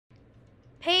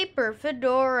Paper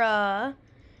Fedora.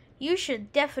 You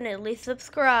should definitely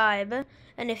subscribe.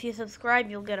 And if you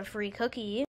subscribe, you'll get a free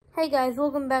cookie. Hey guys,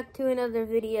 welcome back to another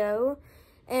video.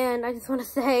 And I just want to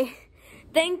say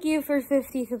thank you for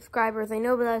 50 subscribers. I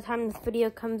know by the time this video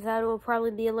comes out, it will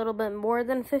probably be a little bit more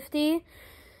than 50.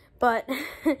 But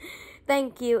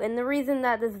thank you. And the reason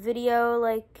that this video,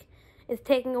 is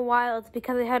taking a while, it's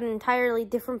because I had an entirely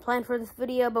different plan for this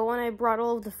video, but when I brought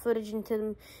all of the footage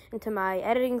into my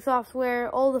editing software,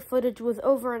 all the footage was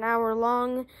over an hour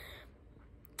long.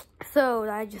 So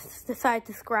I just decided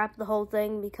to scrap the whole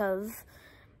thing because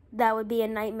that would be a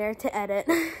nightmare to edit.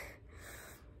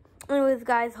 Anyways,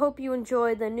 guys, hope you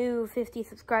enjoyed the new 50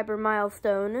 subscriber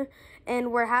milestone,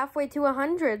 and we're halfway to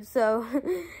 100, so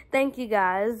thank you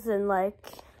guys, and I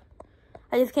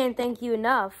just can't thank you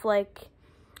enough.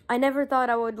 I never thought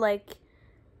I would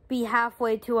be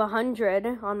halfway to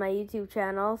 100 on my YouTube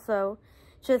channel, so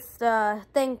just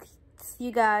thanks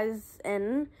you guys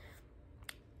and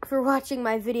for watching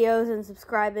my videos and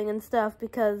subscribing and stuff,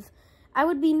 because I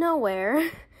would be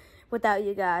nowhere without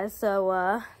you guys.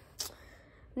 So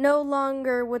no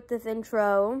longer with this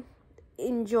intro.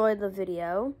 Enjoy the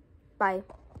video. Bye.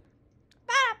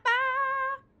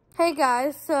 Hey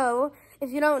guys, so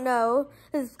if you don't know,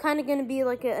 this is kind of going to be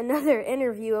another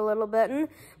interview a little bit,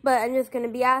 but I'm just going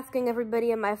to be asking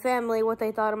everybody in my family what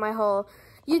they thought of my whole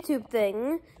YouTube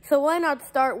thing. So why not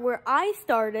start where I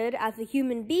started as a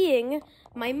human being,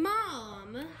 my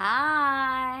mom.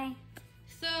 Hi.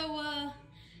 So,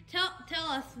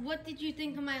 tell us, what did you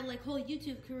think of my whole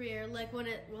YouTube career?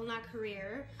 Well, not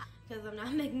career, because I'm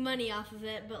not making money off of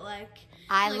it, but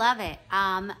I love it.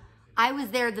 I was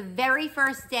there the very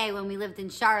first day when we lived in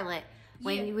Charlotte,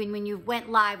 when you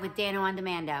went live with Dano on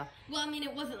Demando. Well, I mean,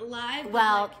 it wasn't live.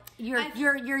 Well, your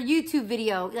YouTube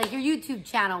video, your YouTube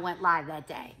channel went live that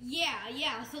day. Yeah.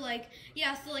 So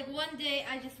one day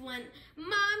I just went,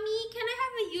 "Mommy, can I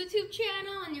have a YouTube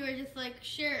channel?" And you were just like,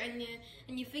 "Sure."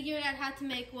 And you figured out how to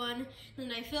make one.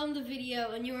 Then I filmed the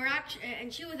video, and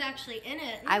she was actually in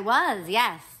it. I was,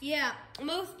 yes. Yeah.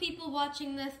 Most people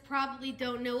watching this probably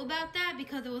don't know about that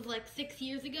because it was 6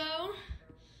 years ago.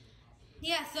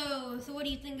 Yeah, so what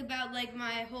do you think about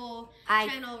my whole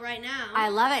channel right now? I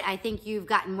love it. I think you've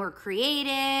gotten more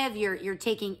creative. You're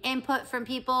taking input from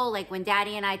people. When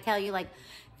Daddy and I tell you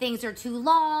things are too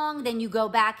long, then you go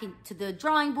back into the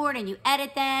drawing board and you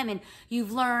edit them, and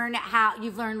you've learned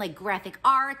graphic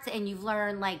arts, and you've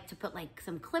learned to put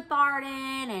some clip art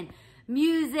in and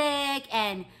music,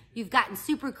 and you've gotten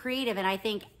super creative, and I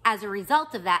think as a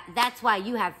result of that, that's why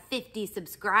you have 50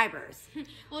 subscribers.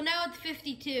 Well, now it's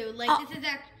 52. This is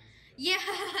yeah.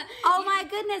 Oh my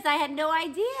goodness, I had no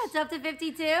idea. It's up to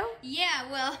 52? Yeah,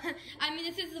 well, I mean,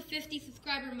 this is the 50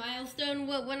 subscriber milestone.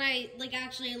 When I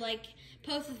actually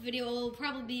post this video, it'll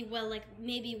probably be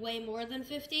maybe way more than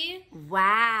 50.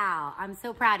 Wow, I'm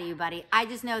so proud of you, buddy. I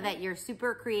just know that you're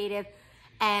super creative,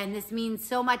 and this means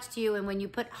so much to you, and when you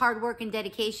put hard work and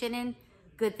dedication in,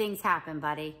 good things happen,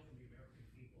 buddy.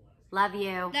 Love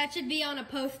you. That should be on a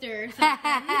poster or something.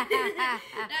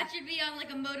 That should be on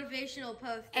a motivational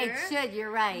poster. It should,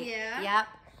 you're right. Yeah.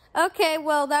 Yep. Okay,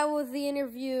 well, that was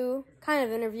the kind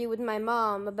of interview with my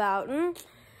mom about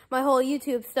my whole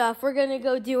YouTube stuff. We're gonna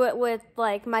go do it with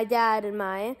my dad and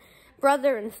my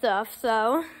brother and stuff.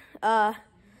 So,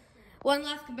 one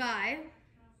last goodbye.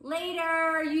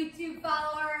 Later, YouTube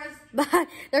followers. Bye.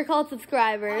 They're called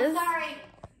subscribers. Oh, sorry.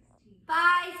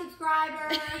 Bye,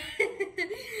 subscribers.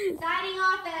 Signing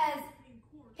off as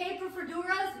Paper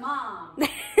Fedora's mom.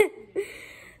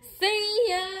 See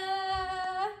ya.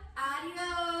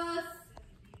 Adios.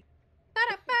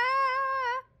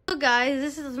 So guys,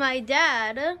 this is my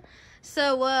dad.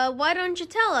 So why don't you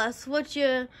tell us what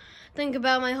you think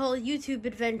about my whole YouTube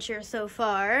adventure so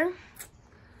far?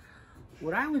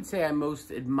 What I would say I most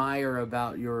admire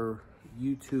about your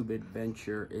YouTube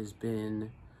adventure has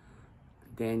been,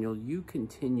 Daniel, you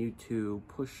continue to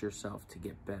push yourself to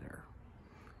get better.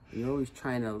 You're always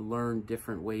trying to learn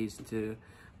different ways to,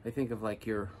 I think of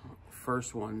your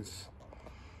first ones,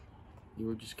 you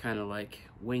were just kind of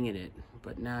winging it,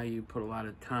 but now you put a lot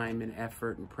of time and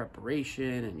effort and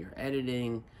preparation, and you're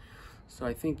editing. So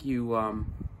I think you,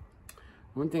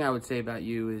 one thing I would say about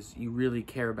you is you really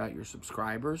care about your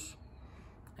subscribers,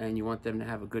 and you want them to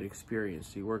have a good experience.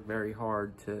 So you work very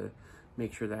hard to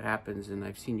make sure that happens, and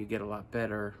I've seen you get a lot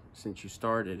better since you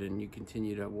started, and you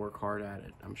continue to work hard at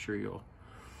it. I'm sure you'll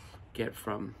get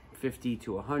from 50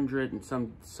 to 100, and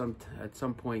at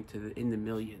some point in the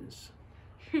millions.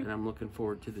 And I'm looking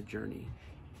forward to the journey.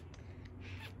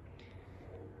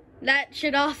 That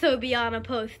should also be on a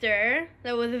poster.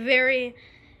 That was a very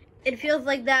It feels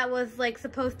like that was like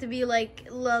supposed to be like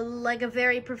a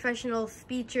very professional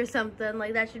speech or something.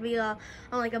 Like that should be on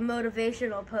like a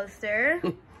motivational poster.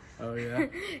 Oh yeah.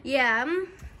 Yeah.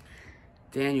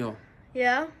 Daniel.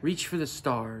 Yeah. Reach for the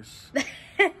stars.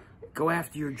 Go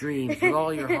after your dreams with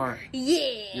all your heart.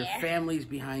 Yeah. Your family's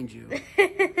behind you. All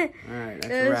right, that's a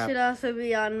Those wrap. should also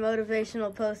be on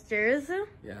motivational posters.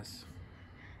 Yes.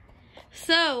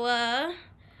 So,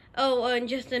 oh, and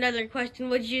just another question.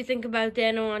 What did you think about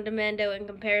Dano on Demando in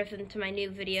comparison to my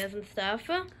new videos and stuff?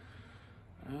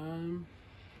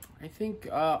 I think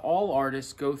all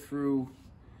artists go through.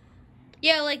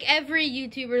 Yeah, like every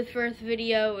YouTuber's first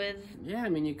video is... Yeah, I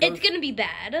mean, It's gonna be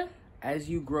bad. As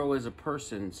you grow as a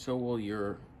person, so will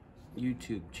your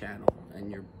YouTube channel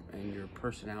and your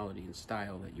personality and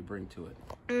style that you bring to it.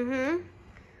 Mm-hmm.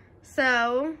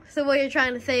 So what you're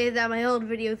trying to say is that my old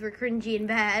videos were cringy and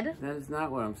bad. That is not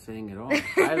what I'm saying at all.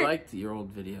 I liked your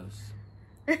old videos.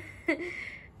 Hey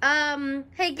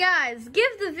guys,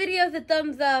 give the videos a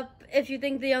thumbs up if you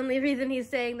think the only reason he's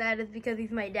saying that is because he's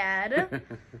my dad.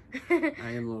 I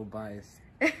am a little biased.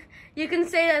 You can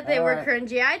say that they were Alright.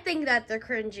 cringy. I think that they're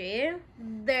cringy.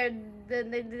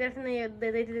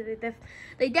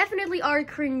 They definitely are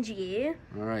cringy.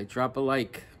 All right, drop a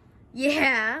like.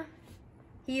 Yeah.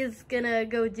 He is gonna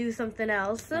go do something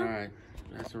else. All right,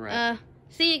 that's a wrap.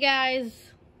 See you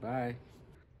guys. Bye.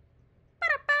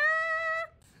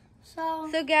 So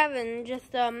Gavin,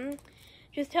 just tell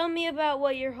me about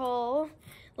what your whole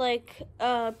like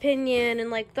opinion and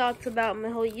like thoughts about my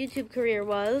whole YouTube career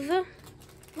was.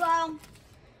 Well,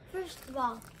 first of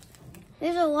all,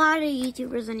 there's a lot of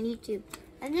YouTubers on YouTube,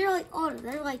 and they're like older.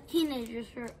 They're like teenagers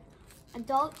or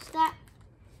adults that,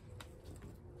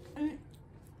 and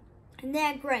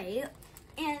they're great,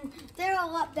 and they're a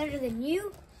lot better than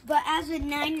you. But as a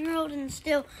 9-year-old and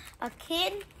still a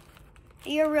kid,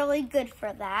 you're really good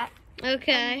for that.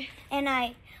 Okay. And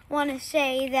I want to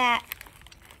say that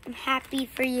I'm happy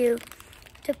for you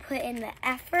to put in the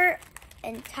effort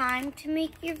and time to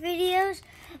make your videos,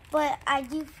 but I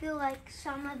do feel like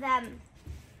some of them,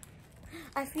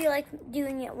 I feel like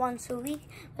doing it once a week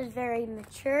was very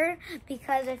mature,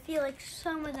 because I feel like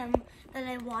some of them that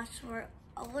I watched were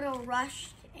a little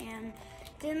rushed and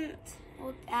didn't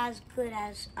look as good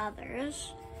as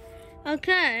others.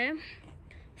 Okay.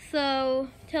 So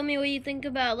tell me what you think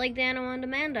about like Dano on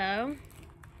Demando.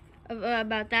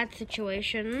 About that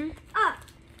situation.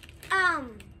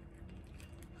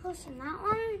 Listen, that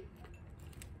one,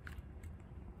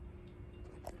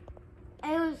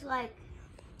 it was like,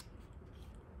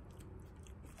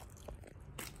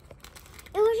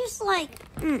 it was just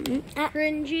like,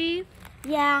 Cringy.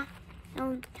 yeah,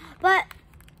 but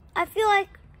I feel like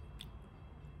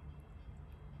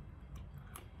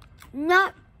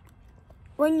not,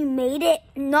 when you made it,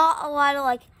 not a lot of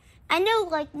like, I know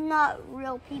like not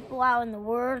real people out in the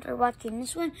world are watching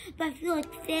this one, but I feel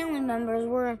like family members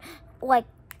were like,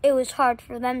 it was hard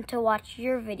for them to watch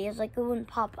your videos. Like, it wouldn't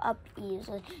pop up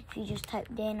easily if you just type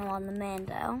Dano on the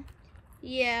Mando.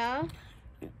 Yeah.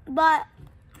 But,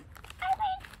 I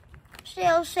mean,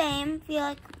 still same. Feel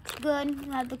like it's good.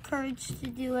 You have the courage to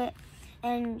do it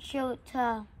and show it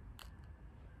to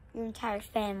your entire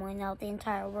family, not the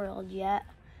entire world yet.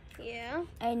 Yeah.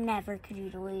 I never could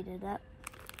have deleted it.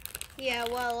 Yeah,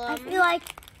 well, I feel like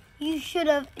you should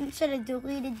have, instead of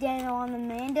deleted Dano on the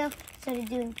Mando, instead of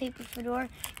doing Paper Fedora,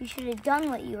 you should have done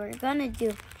what you were gonna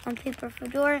do on Paper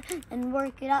Fedora and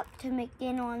work it up to make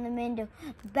Dano on the Mando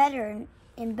better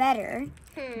and better.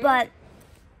 But,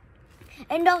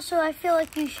 and also I feel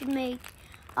like you should make,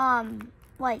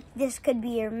 like, this could be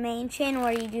your main channel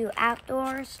where you do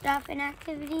outdoor stuff and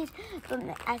activities, but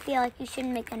I feel like you should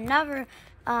make another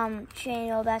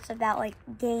channel that's about like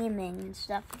gaming and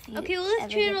stuff. If you okay, well ever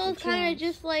this get channel the is kind of chance.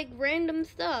 just like random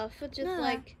stuff. It's just No.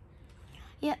 like,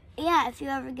 yeah. If you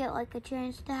ever get like a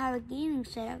chance to have a gaming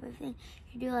setup, I think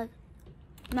you do like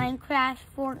Minecraft,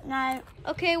 Fortnite.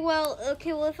 okay, well,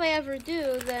 if I ever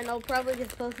do, then I'll probably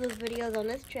just post those videos on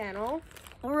this channel.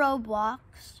 Roblox,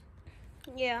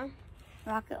 Yeah.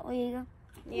 Rocket League.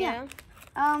 Yeah.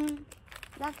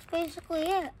 That's basically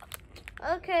it.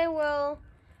 Okay, well,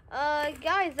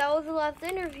 guys, that was the last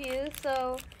interview.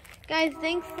 So, guys,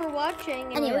 thanks for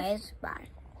watching. Anyways, bye.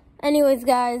 Anyways,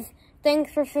 guys,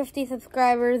 thanks for 50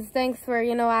 subscribers. Thanks for,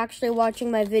 actually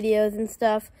watching my videos and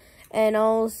stuff. And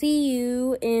I'll see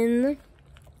you in...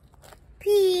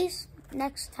 Peace.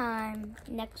 Next time,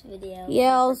 next video.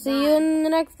 Yeah, I'll see you Bye. in the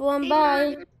next one.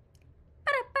 Bye.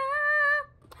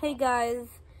 Hey, guys.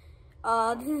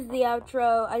 This is the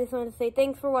outro. I just wanted to say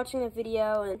thanks for watching the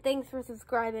video and thanks for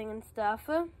subscribing and stuff.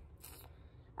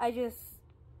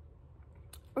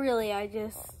 really, I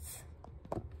just,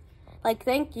 like,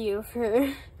 thank you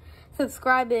for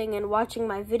subscribing and watching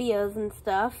my videos and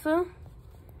stuff.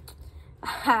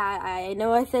 I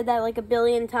know I said that like a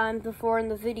billion times before in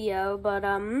the video, but,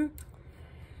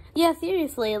 yeah,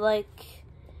 seriously, like,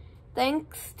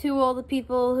 thanks to all the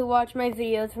people who watch my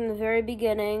videos from the very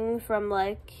beginning, from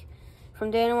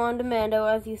Dan Juan de Mando.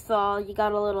 As you saw, you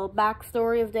got a little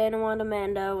backstory of Dan Juan de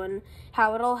Mando and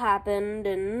how it all happened,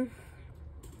 and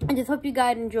I just hope you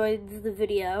guys enjoyed the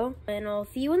video, and I'll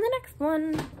see you in the next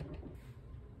one.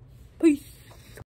 Peace.